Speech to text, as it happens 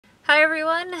Hi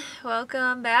everyone,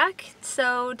 welcome back.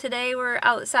 So today we're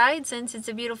outside since it's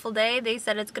a beautiful day. They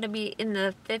said it's going to be in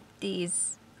the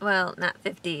 50s. Well, not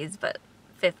 50s, but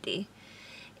 50.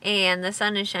 And the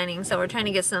sun is shining, so we're trying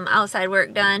to get some outside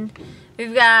work done.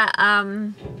 We've got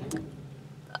a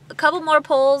couple more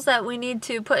poles that we need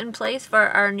to put in place for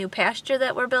our new pasture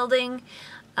that we're building.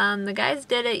 The guys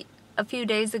did it a few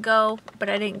days ago, but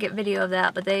I didn't get video of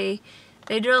that. But they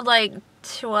drilled like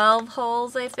 12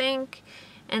 holes, I think.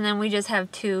 And then we just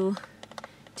have two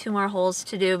more holes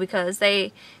to do because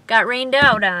they got rained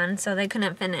out on, so they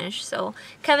couldn't finish. So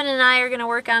Kevin and I are going to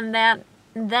work on that.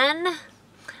 Then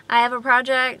I have a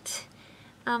project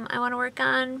I want to work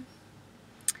on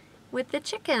with the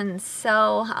chickens,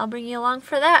 so I'll bring you along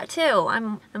for that too.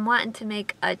 I'm wanting to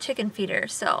make a chicken feeder,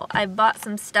 so I bought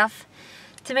some stuff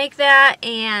to make that,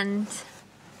 and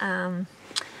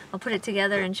I'll put it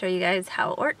together and show you guys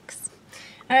how it works.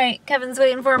 Alright, Kevin's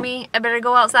waiting for me. I better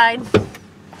go outside.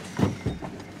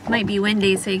 Might be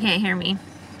windy, so you can't hear me.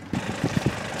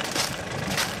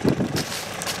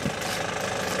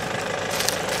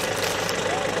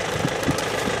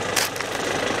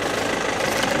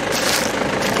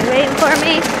 You waiting for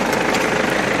me?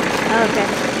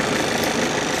 Okay.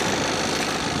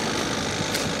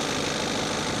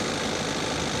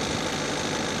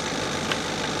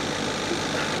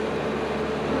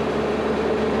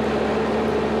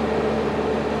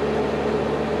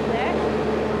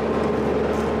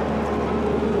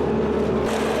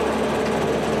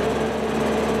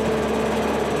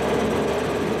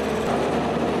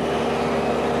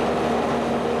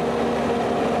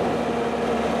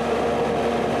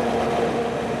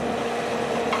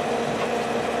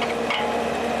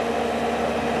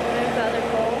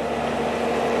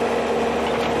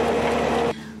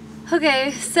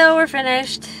 Okay, so we're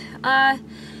finished.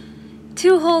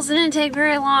 2 holes didn't take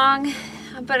very long,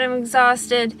 but I'm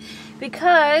exhausted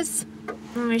because,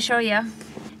 let me show you.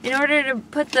 In order to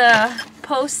put the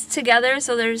posts together,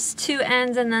 so there's 2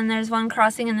 ends and then there's 1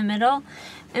 crossing in the middle,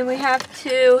 and we have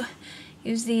to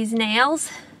use these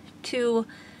nails to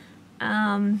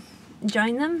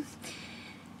join them.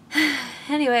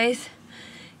 Anyways,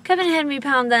 Kevin had me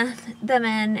pound them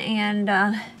in, and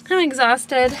I'm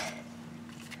exhausted.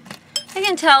 I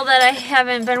can tell that I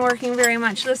haven't been working very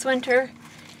much this winter,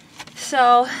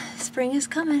 so spring is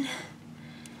coming.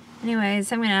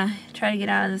 Anyways, I'm gonna try to get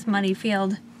out of this muddy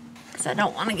field because I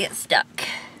don't want to get stuck.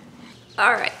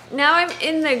 Alright, now I'm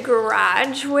in the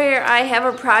garage where I have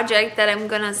a project that I'm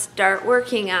gonna start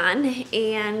working on.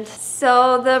 And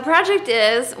so the project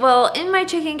is, well, in my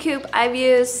chicken coop I've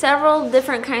used several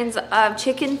different kinds of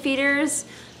chicken feeders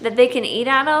that they can eat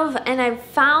out of, and I've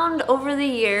found over the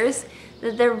years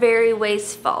that they're very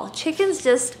wasteful. Chickens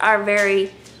just are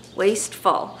very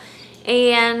wasteful.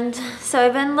 And so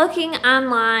I've been looking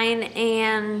online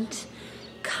and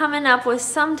coming up with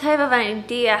some type of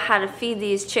idea how to feed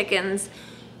these chickens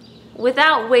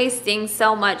without wasting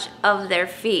so much of their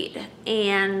feed.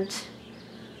 And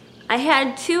I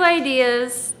had 2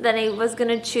 ideas that I was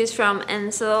gonna choose from,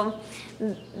 and so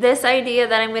this idea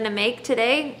that I'm gonna make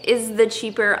today is the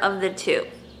cheaper of the 2.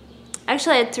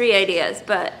 Actually, I had 3 ideas,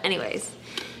 but anyways.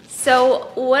 So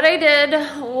what I did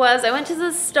was I went to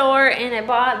the store and I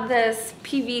bought this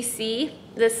PVC.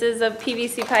 This is a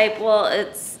PVC pipe. Well,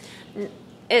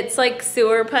 it's like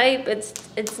sewer pipe.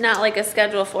 It's not like a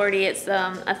Schedule 40. It's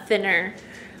a thinner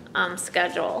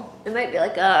schedule. It might be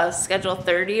like a Schedule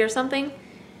 30 or something.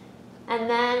 And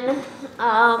then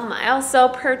I also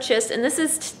purchased, and this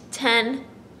is 10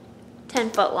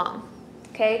 foot long,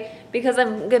 okay? Because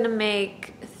I'm gonna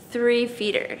make 3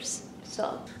 feeders.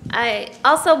 So I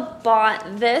also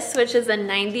bought this, which is a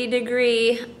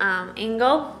 90-degree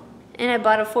angle, and I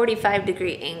bought a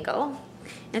 45-degree angle.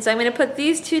 And so I'm gonna put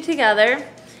these 2 together,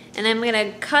 and I'm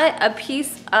gonna cut a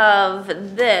piece of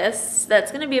this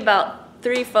that's gonna be about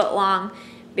 3 foot long,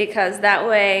 because that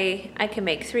way I can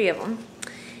make 3 of them.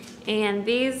 And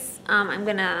these, I'm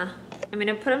gonna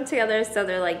put them together so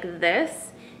they're like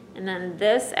this, and then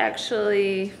this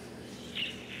actually,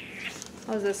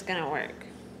 how's this gonna work?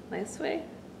 This way?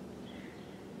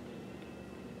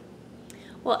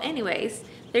 Well, anyways,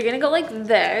 they're gonna go like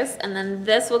this, and then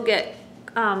this will get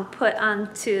put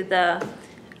onto the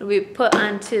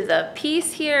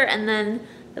piece here, and then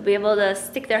they'll be able to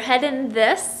stick their head in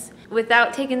this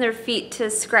without taking their feet to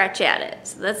scratch at it.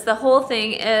 So that's the whole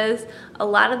thing. Is a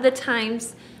lot of the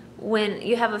times when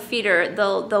you have a feeder,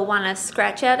 they'll want to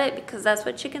scratch at it, because that's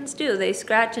what chickens do. They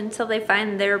scratch until they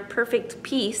find their perfect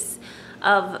piece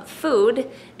of food,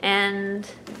 and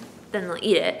then they'll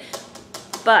eat it.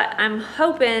 But I'm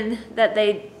hoping that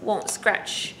they won't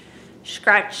scratch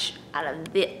out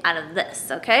of this,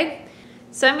 okay?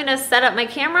 So I'm gonna set up my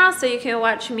camera so you can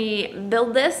watch me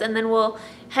build this, and then we'll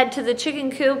head to the chicken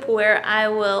coop where I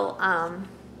will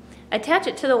attach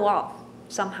it to the wall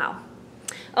somehow.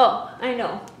 Oh, I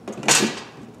know.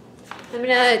 I'm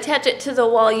gonna attach it to the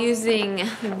wall using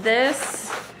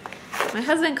this. My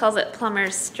husband calls it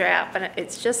plumber's strap, but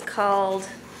it's just called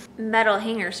metal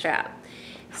hanger strap.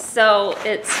 So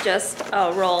it's just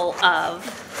a roll of,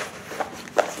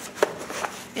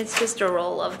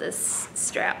 this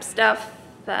strap stuff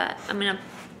that I'm gonna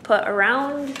put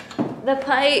around the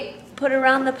pipe,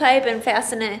 and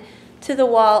fasten it to the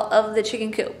wall of the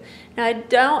chicken coop. Now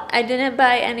I didn't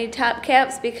buy any top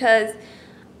caps because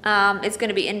it's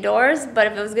gonna be indoors, but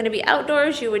if it was gonna be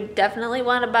outdoors, you would definitely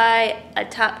wanna buy a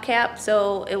top cap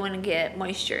so it wouldn't get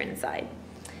moisture inside.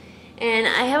 And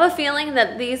I have a feeling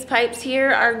that these pipes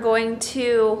here are going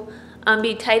to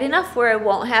be tight enough where I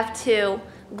won't have to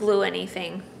glue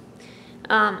anything.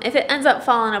 If it ends up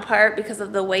falling apart because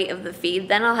of the weight of the feed,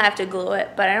 then I'll have to glue it,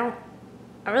 but I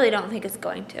really don't think it's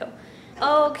going to.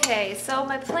 Okay, so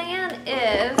my plan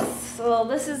is, well,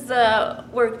 this is the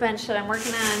workbench that I'm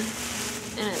working on,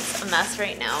 and it's a mess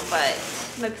right now, but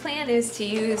my plan is to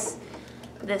use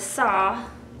this saw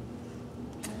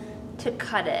to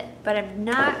cut it, but I'm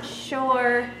not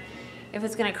sure if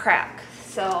it's gonna crack.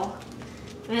 So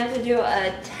I'm gonna have to do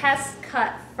a test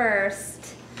cut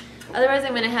first. Otherwise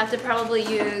I'm gonna have to probably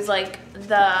use like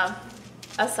a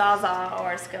Sawzall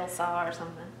or a skill saw or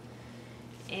something.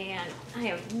 And I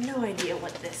have no idea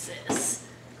what this is.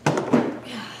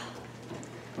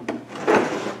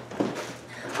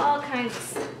 All kinds of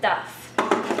stuff.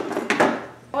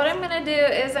 What I'm gonna do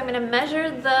is I'm gonna measure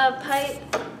the pipe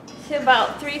to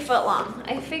about 3 foot long.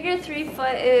 I figure 3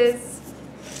 foot is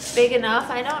big enough.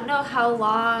 I don't know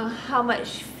how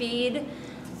much feed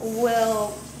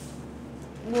will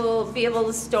be able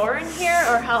to store in here,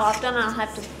 or how often I'll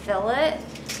have to fill it.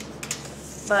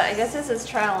 But I guess this is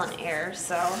trial and error,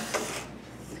 so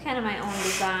it's kind of my own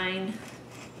design.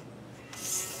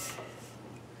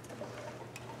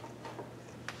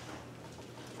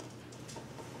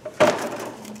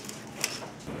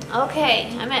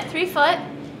 Okay, I'm at 3 foot,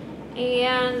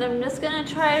 and I'm just gonna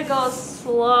try to go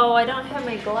slow. I don't have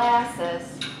my glasses.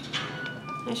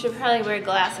 I should probably wear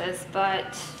glasses,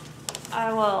 but I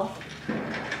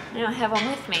don't have them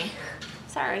with me.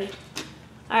 Sorry.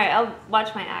 All right, I'll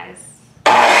watch my eyes.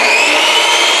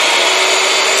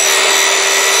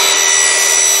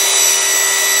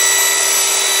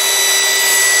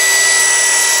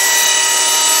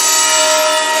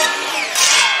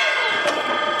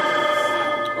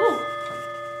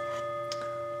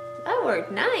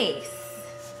 Nice.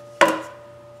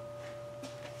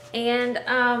 And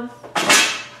that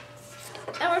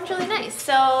worked really nice.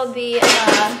 So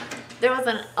there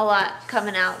wasn't a lot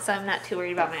coming out, so I'm not too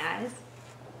worried about my eyes.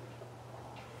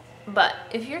 But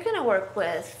if you're gonna work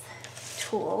with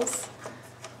tools,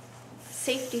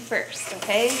 safety first,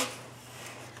 okay?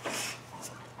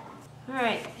 All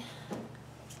right.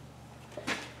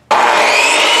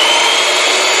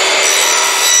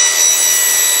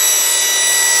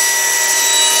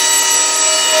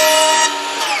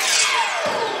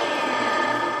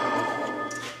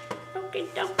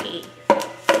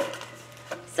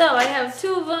 So I have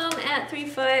 2 of them at 3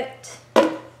 foot,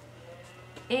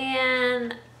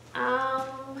 and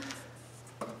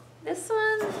this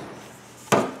one,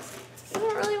 I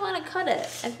don't really want to cut it.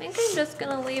 I think I'm just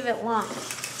going to leave it long.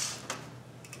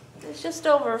 It's just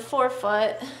over 4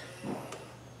 foot.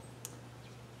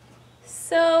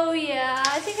 So yeah,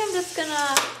 I think I'm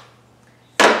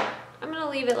gonna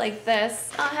leave it like this.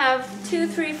 I'll have 2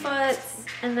 3 foots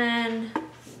and then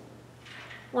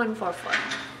 1 4 foot.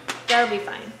 That'll be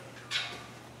fine.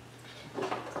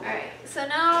 Alright, so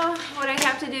now what I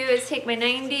have to do is take my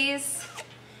 90s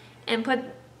and put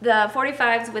the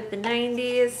 45s with the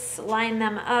 90s, line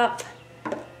them up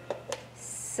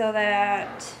so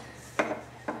that they're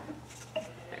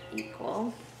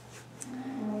equal.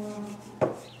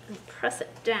 And press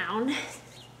it down. I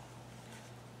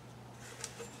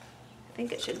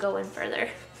think it should go in further.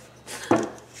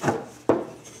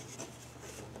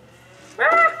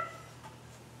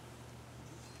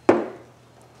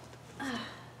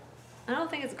 I don't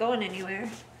think it's going anywhere.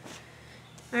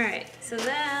 Alright, so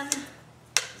then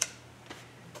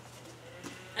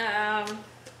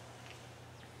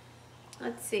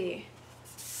let's see.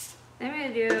 I'm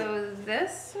gonna do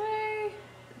this way.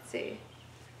 Let's see.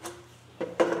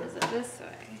 Is it this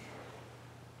way?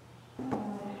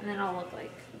 And then it'll look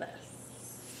like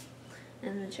this.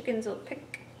 And the chickens will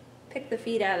pick the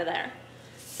feed out of there.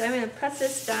 So I'm gonna press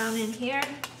this down in here.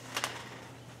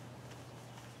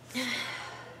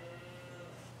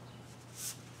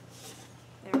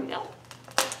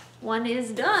 one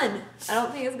is done. I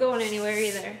don't think it's going anywhere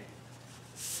either.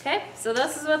 Okay, so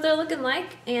this is what they're looking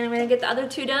like, and I'm gonna get the other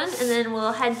two done, and then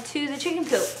we'll head to the chicken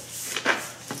coop.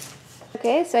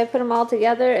 Okay, so I put them all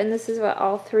together, and this is what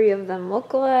all three of them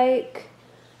look like,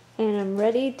 and I'm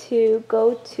ready to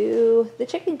go to the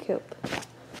chicken coop.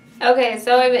 Okay,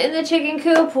 so I'm in the chicken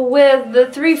coop with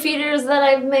the 3 feeders that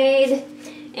I've made,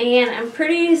 and I'm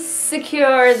pretty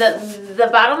secure that the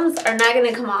bottoms are not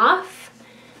gonna come off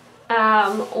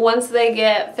once they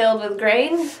get filled with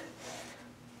grain.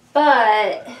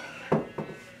 But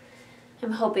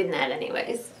I'm hoping that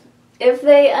anyways. If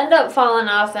they end up falling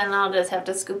off, then I'll just have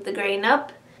to scoop the grain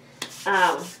up.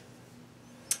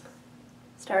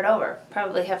 Start over.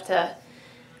 Probably have to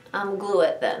glue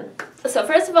it then. So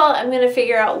first of all, I'm going to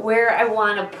figure out where I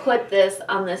want to put this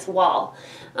on this wall.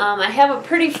 I have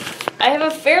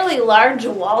a fairly large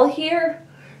wall here.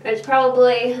 It's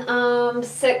probably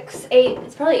 6, 8,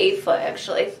 it's probably 8 foot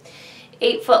actually.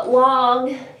 8 foot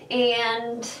long.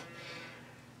 And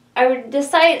I would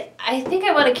decide, I think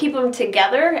I want to keep them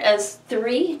together as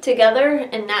 3 together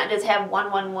and not just have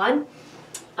 1, 1, 1.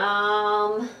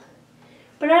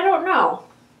 But I don't know.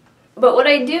 But what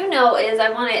I do know is I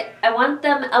want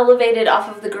them elevated off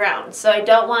of the ground. So I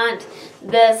don't want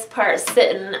this part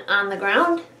sitting on the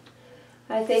ground.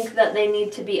 I think that they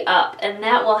need to be up, and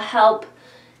that will help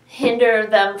hinder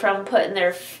them from putting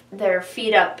their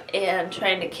feet up and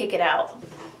trying to kick it out.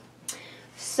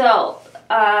 So,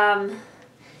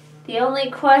 the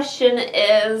only question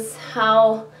is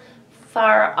how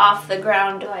far off the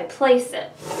ground do I place it?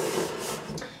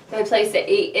 Do I place it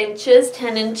 8 inches,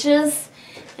 10 inches?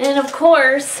 And of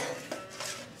course,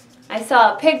 I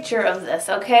saw a picture of this,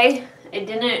 okay? I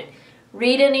didn't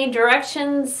read any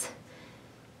directions.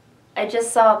 I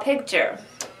just saw a picture.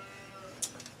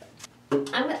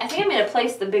 I think I'm going to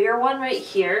place the bigger one right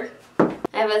here. I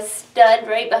have a stud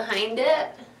right behind it,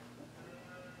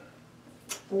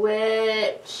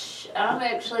 which I'm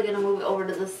actually going to move it over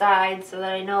to the side so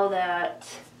that I know that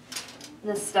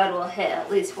the stud will hit at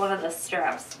least one of the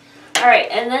straps. Alright,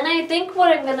 and then I think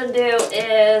what I'm going to do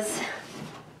is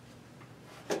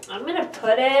I'm going to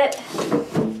put it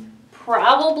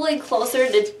probably closer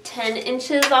to 10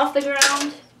 inches off the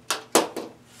ground.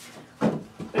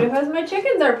 Because my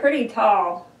chickens are pretty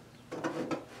tall.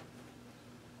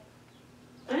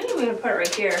 I think I'm going to put it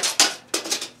right here.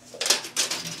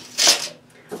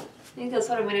 I think that's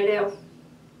what I'm going to do.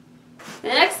 The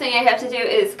next thing I have to do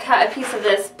is cut a piece of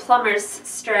this plumber's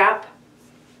strap,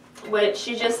 which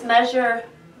you just measure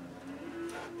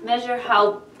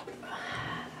how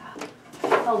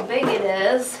big it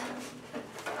is.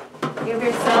 Give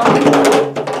yourself,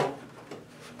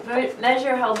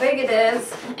 measure how big it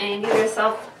is, and give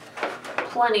yourself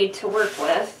plenty to work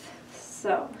with.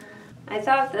 So, I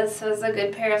thought this was a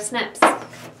good pair of snips.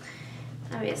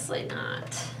 Obviously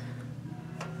not.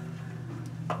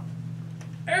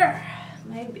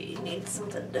 Maybe need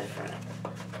something different.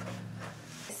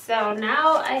 So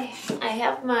now I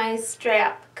have my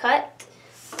strap cut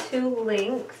to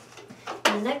length.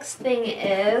 The next thing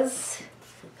is,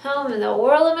 how in the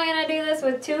world am I going to do this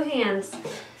with 2 hands?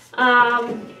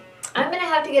 I'm going to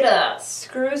have to get a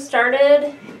screw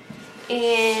started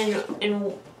in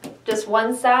just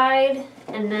one side,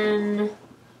 and then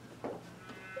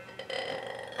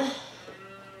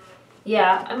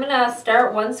yeah, I'm going to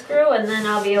start one screw, and then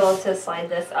I'll be able to slide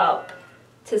this up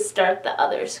to start the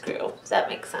other screw. Does that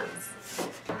make sense?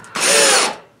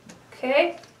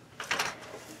 Okay.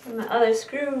 And my other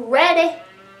screw ready.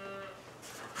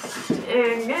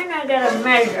 And then I gotta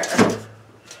measure.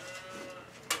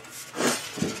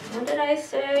 What did I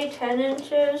say? 10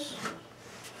 inches?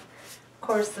 Of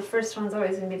course, the first one's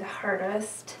always gonna be the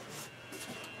hardest.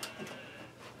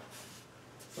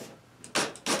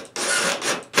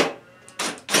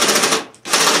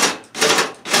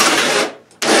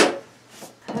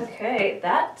 Okay,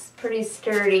 that's pretty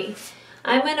sturdy.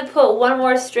 I'm going to put one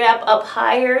more strap up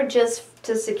higher just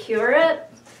to secure it.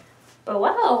 But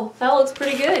wow, that looks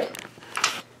pretty good.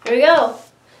 There we go.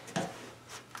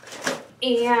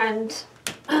 And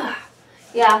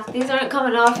yeah, these aren't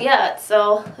coming off yet,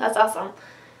 so that's awesome.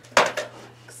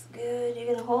 Looks good. You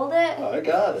gonna hold it? I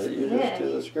got it. You just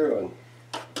do the screwing.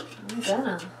 I'm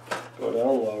gonna. Go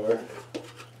down lower.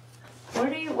 What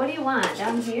do you want?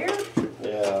 Down here?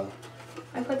 Yeah.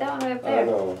 I put that one right up there. I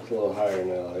know, it's a little higher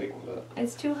than I like, but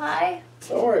It's too high?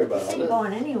 don't worry about It's it. not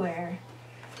going anywhere.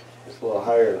 It's a little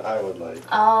higher than I would like.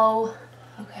 Oh,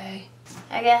 okay.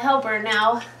 I got a helper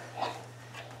now.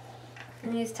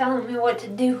 And he's telling me what to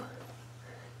do.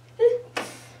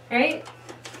 Right?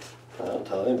 I don't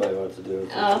tell anybody what to do.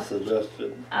 It's Oh. just a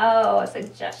suggestion. Oh, a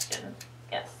suggestion.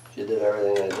 Yes. If you did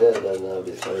everything I did, then that would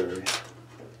be slavery.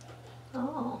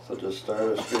 Oh. So just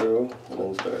start a screw and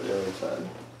then start the other side.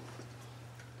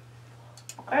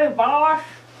 Hey, boss.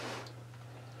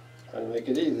 Trying to make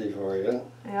it easy for you.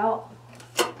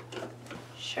 Yep.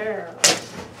 Sure.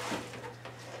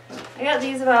 I got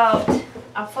these about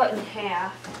 1.5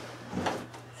 feet.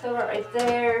 So right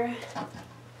there.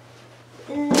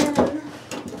 And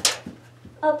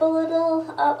up a little,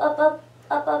 up.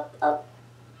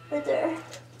 Right there.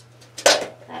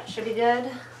 That should be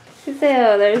good. So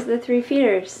there's the 3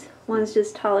 feeders. One's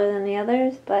just taller than the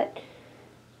others, but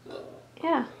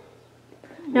yeah.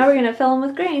 Now we're gonna fill them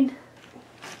with grain.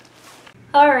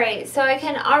 Alright, so I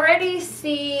can already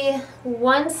see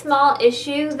one small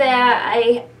issue that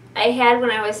I had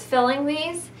when I was filling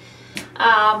these.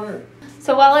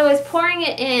 So while I was pouring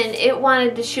it in, it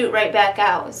wanted to shoot right back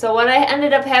out. So what I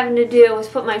ended up having to do was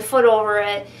put my foot over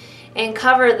it and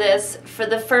cover this for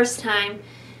the first time,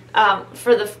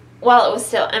 while it was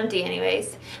still empty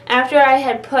anyways. After I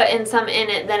had put in some in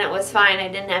it, then it was fine. I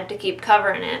didn't have to keep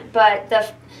covering it.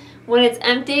 But when it's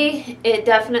empty, it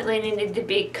definitely needed to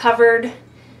be covered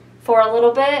for a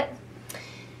little bit.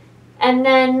 And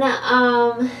then,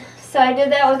 so I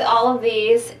did that with all of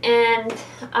these, and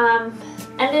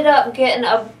ended up getting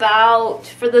about,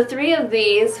 for the 3 of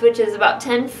these, which is about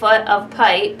 10 foot of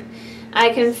pipe, I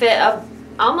can fit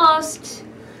almost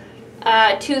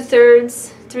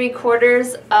 2/3,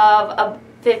 3/4 of a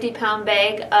 50-pound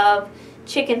bag of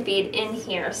chicken feed in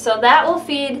here. So that will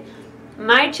feed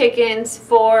my chickens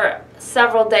for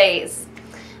several days.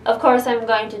 Of course, I'm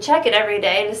going to check it every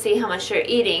day to see how much they're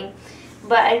eating,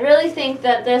 but I really think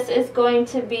that this is going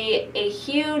to be a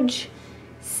huge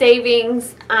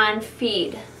savings on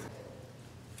feed.